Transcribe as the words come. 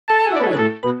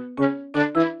everyone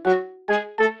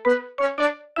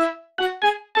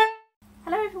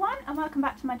and welcome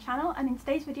back to my channel, and in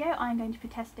today's video I'm going to be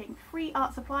testing free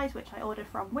art supplies which I ordered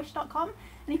from Wish.com.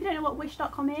 And if you don't know what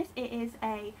Wish.com is, it is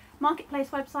a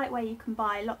marketplace website where you can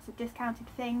buy lots of discounted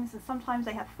things, and sometimes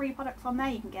they have free products on there.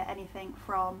 You can get anything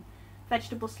from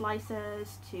vegetable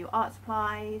slicers to art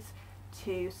supplies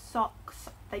to socks.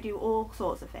 They do all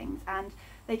sorts of things, and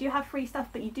they do have free stuff,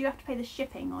 but you do have to pay the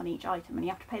shipping on each item, and you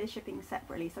have to pay the shipping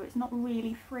separately, so it's not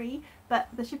really free, but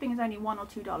the shipping is only $1 or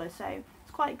 $2, so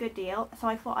it's quite a good deal. So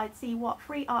I thought I'd see what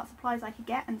free art supplies I could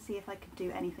get and see if I could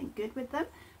do anything good with them.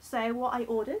 So what I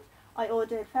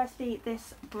ordered firstly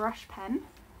this brush pen,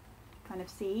 kind of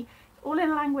see, all in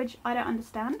a language I don't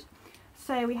understand.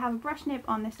 So we have a brush nib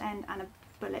on this end and a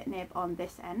bullet nib on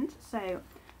this end, so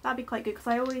that'd be quite good because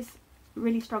I always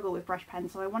really struggle with brush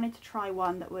pens, so I wanted to try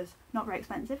one that was not very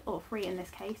expensive, or free in this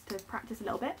case, to practice a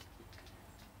little bit.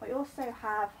 I also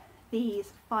have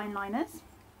these fine liners.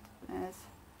 There's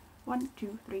 1,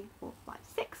 2, 3, 4, 5,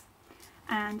 6,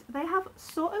 and they have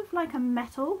sort of like a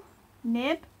metal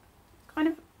nib, kind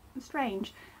of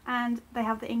strange, and they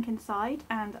have the ink inside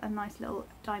and a nice little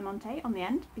diamante on the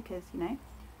end because, you know,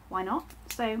 why not?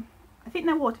 So I think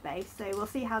they're water based, so we'll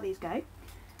see how these go.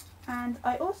 And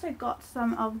I also got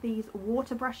some of these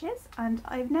water brushes, and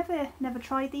I've never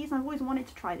tried these, and I've always wanted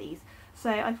to try these, so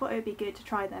I thought it would be good to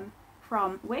try them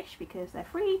from Wish because they're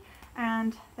free,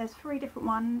 and there's 3 different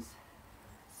ones.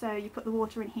 So you put the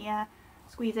water in here,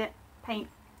 squeeze it, paint,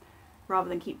 rather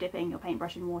than keep dipping your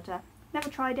paintbrush in water. Never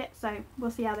tried it, so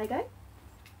we'll see how they go.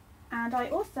 And I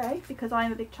also, because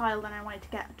I'm a big child and I wanted to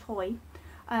get a toy,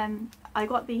 I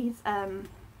got these,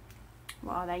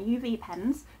 what are they, UV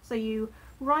pens. So you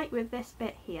write with this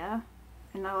bit here,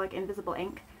 and now like invisible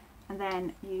ink, and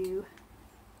then you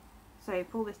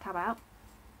pull this tab out,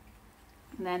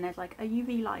 and then there's like a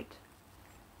UV light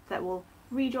that will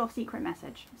read your secret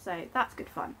message, so that's good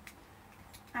fun.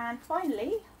 And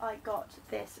finally I got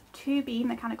this 2B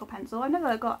mechanical pencil. I've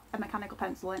never got a mechanical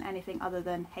pencil in anything other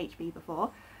than HB before,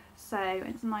 so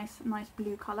it's a nice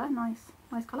blue colour, nice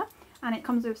colour, and it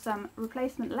comes with some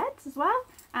replacement leads as well,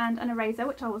 and an eraser,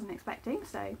 which I wasn't expecting,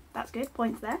 so that's good,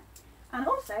 points there. And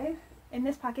also in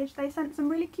this package they sent some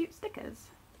really cute stickers,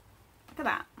 look at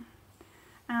that,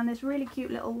 and this really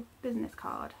cute little business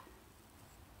card.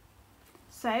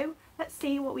 So let's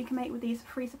see what we can make with these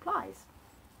free supplies.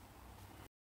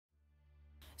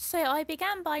 So I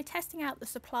began by testing out the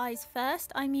supplies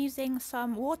first. I'm using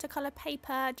some watercolour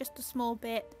paper, just a small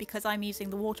bit, because I'm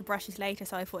using the water brushes later,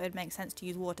 so I thought it would make sense to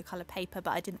use watercolour paper,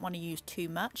 but I didn't want to use too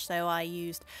much, so I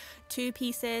used 2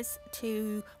 pieces,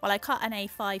 I cut an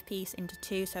A5 piece into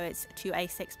 2, so it's 2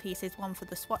 A6 pieces, one for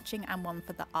the swatching and one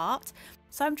for the art.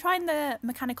 So I'm trying the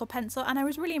mechanical pencil, and I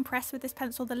was really impressed with this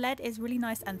pencil. The lead is really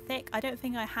nice and thick. I don't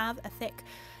think I have a thick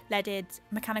leaded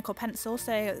mechanical pencil,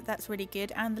 so that's really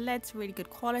good, and the lead's really good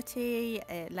quality.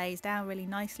 It lays down really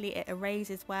nicely, it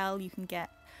erases well, you can get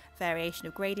variation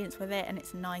of gradients with it, and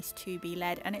it's nice 2B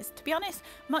lead, and it's, to be honest,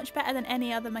 much better than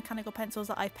any other mechanical pencils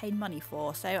that I've paid money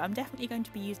for, so I'm definitely going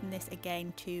to be using this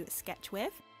again to sketch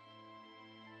with.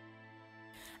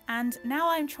 And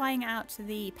now I'm trying out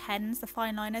the pens, the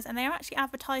fine liners, and they are actually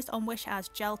advertised on Wish as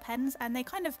gel pens, and they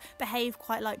kind of behave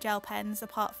quite like gel pens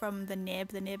apart from the nib.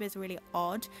 The nib is really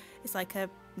odd. It's like a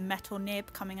metal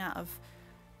nib coming out of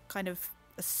kind of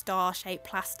a star-shaped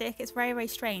plastic. It's very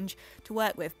strange to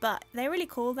work with, but they're really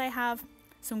cool. They have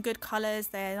some good colours,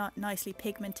 they're nicely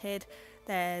pigmented,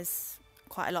 there's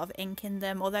quite a lot of ink in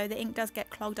them, although the ink does get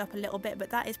clogged up a little bit, but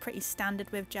that is pretty standard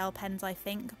with gel pens, I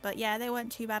think. But yeah, they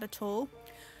weren't too bad at all.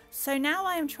 So now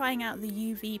I am trying out the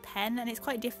UV pen, and it's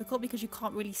quite difficult because you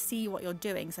can't really see what you're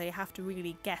doing, so you have to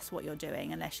really guess what you're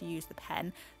doing unless you use the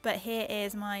pen. But here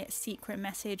is my secret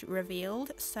message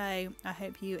revealed, so I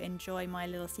hope you enjoy my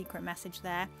little secret message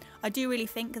there. I do really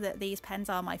think that these pens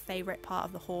are my favourite part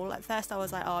of the haul. At first I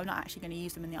was like, oh, I'm not actually going to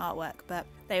use them in the artwork, but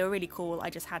they were really cool, I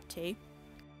just had to.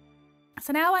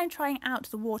 So now I'm trying out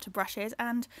the water brushes,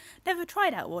 and never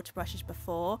tried out water brushes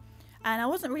before. And I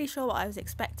wasn't really sure what I was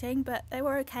expecting, but they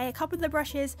were okay. A couple of the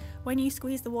brushes, when you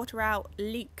squeeze the water out,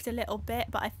 leaked a little bit,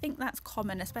 but I think that's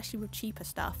common, especially with cheaper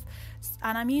stuff.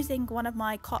 And I'm using one of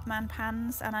my Cotman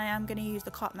pans, and I am going to use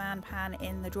the Cotman pan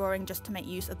in the drawing just to make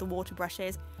use of the water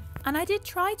brushes. And I did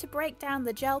try to break down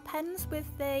the gel pens with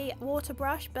the water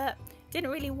brush, but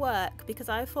didn't really work because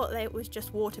I thought that it was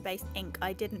just water-based ink.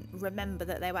 I didn't remember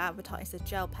that they were advertised as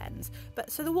gel pens.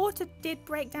 But so the water did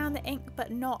break down the ink,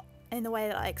 but not in the way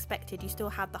that I expected. You still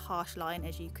had the harsh line,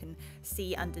 as you can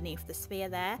see underneath the sphere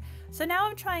there. So now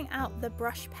I'm trying out the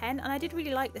brush pen, and I did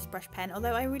really like this brush pen,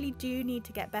 although I really do need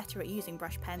to get better at using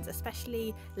brush pens,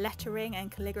 especially lettering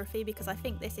and calligraphy, because I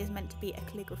think this is meant to be a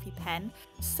calligraphy pen.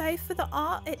 So for the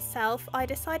art itself, I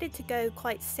decided to go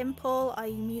quite simple.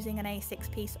 I'm using an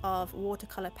A6 piece of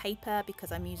watercolour paper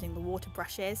because I'm using the water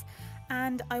brushes,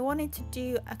 and I wanted to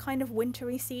do a kind of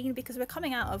wintry scene because we're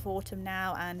coming out of autumn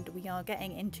now and we are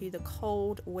getting into the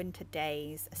cold winter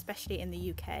days, especially in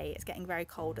the UK. It's getting very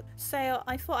cold. So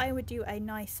I thought I would do a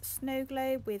nice snow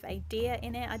globe with a deer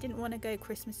in it. I didn't want to go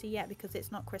Christmassy yet because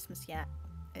it's not Christmas yet.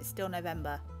 It's still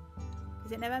November.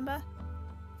 Is it November?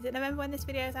 Is it November when this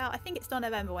video is out? I think it's still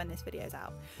November when this video is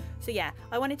out. So yeah,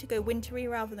 I wanted to go wintry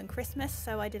rather than Christmas,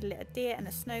 so I did a little deer and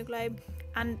a snow globe.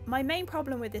 And my main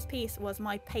problem with this piece was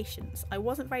my patience. I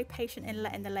wasn't very patient in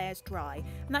letting the layers dry.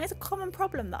 And that is a common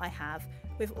problem that I have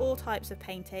with all types of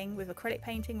painting, with acrylic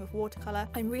painting, with watercolour.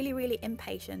 I'm really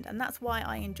impatient, and that's why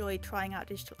I enjoyed trying out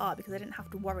digital art, because I didn't have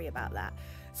to worry about that.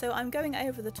 So I'm going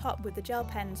over the top with the gel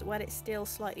pens when it's still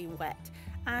slightly wet.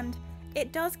 And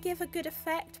it does give a good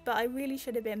effect, but I really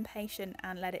should have been patient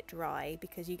and let it dry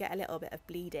because you get a little bit of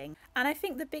bleeding. And I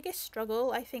think the biggest struggle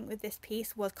with this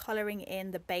piece was colouring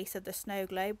in the base of the snow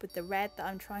globe with the red that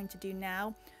I'm trying to do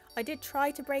now. I did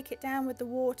try to break it down with the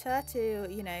water to,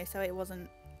 you know, so it wasn't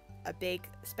a big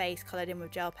space coloured in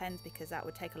with gel pens, because that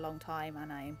would take a long time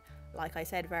and I'm, like I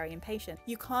said, very impatient.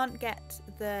 You can't get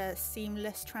the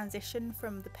seamless transition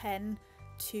from the pen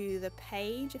to the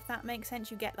page, if that makes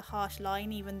sense. You get the harsh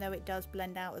line even though it does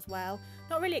blend out as well.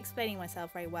 Not really explaining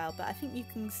myself very well, but I think you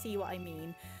can see what I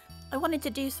mean. I wanted to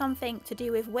do something to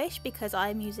do with Wish because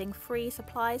I'm using free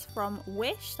supplies from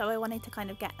Wish, so I wanted to kind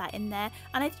of get that in there.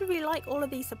 And I did really like all of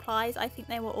these supplies. I think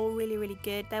they were all really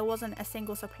good. There wasn't a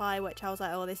single supply which I was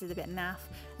like, oh, this is a bit naff.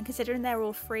 And considering they're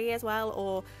all free as well,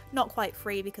 or not quite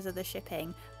free because of the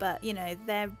shipping, but you know,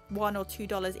 they're $1 or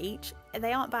 $2 each.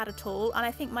 They aren't bad at all. And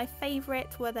I think my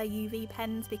favourite were their UV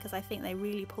pens because I think they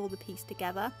really pull the piece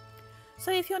together.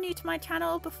 So if you're new to my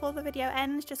channel, before the video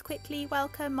ends, just quickly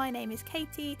welcome. My name is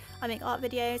Katie. I make art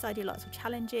videos, I do lots of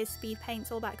challenges, speed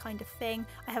paints, all that kind of thing.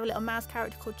 I have a little mouse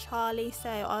character called Charlie, so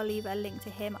I'll leave a link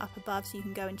to him up above so you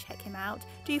can go and check him out.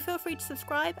 Do feel free to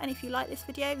subscribe, and if you like this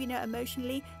video, you know,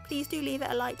 emotionally, please do leave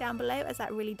it a like down below, as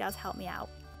that really does help me out.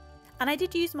 And I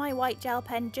did use my white gel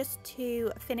pen just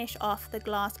to finish off the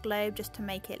glass globe, just to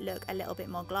make it look a little bit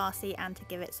more glassy and to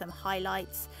give it some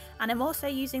highlights. And I'm also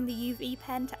using the UV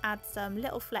pen to add some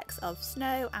little flecks of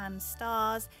snow and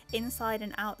stars inside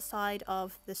and outside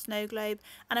of the snow globe.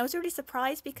 And I was really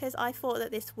surprised because I thought that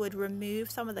this would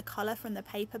remove some of the colour from the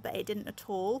paper, but it didn't at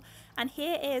all. And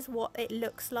here is what it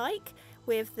looks like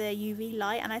with the UV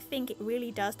light, and I think it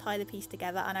really does tie the piece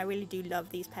together, and I really do love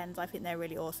these pens. I think they're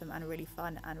really awesome and really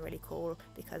fun and really cool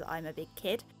because I'm a big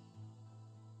kid.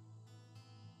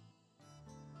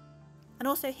 And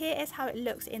also here is how it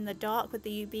looks in the dark with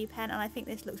the UV pen, and I think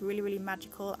this looks really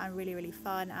magical and really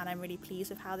fun, and I'm really pleased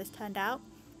with how this turned out.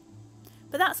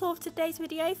 But that's all for today's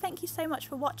video. Thank you so much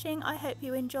for watching. I hope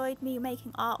you enjoyed me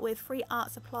making art with free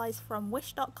art supplies from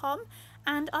wish.com,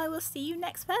 and I will see you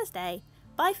next Thursday.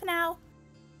 Bye for now.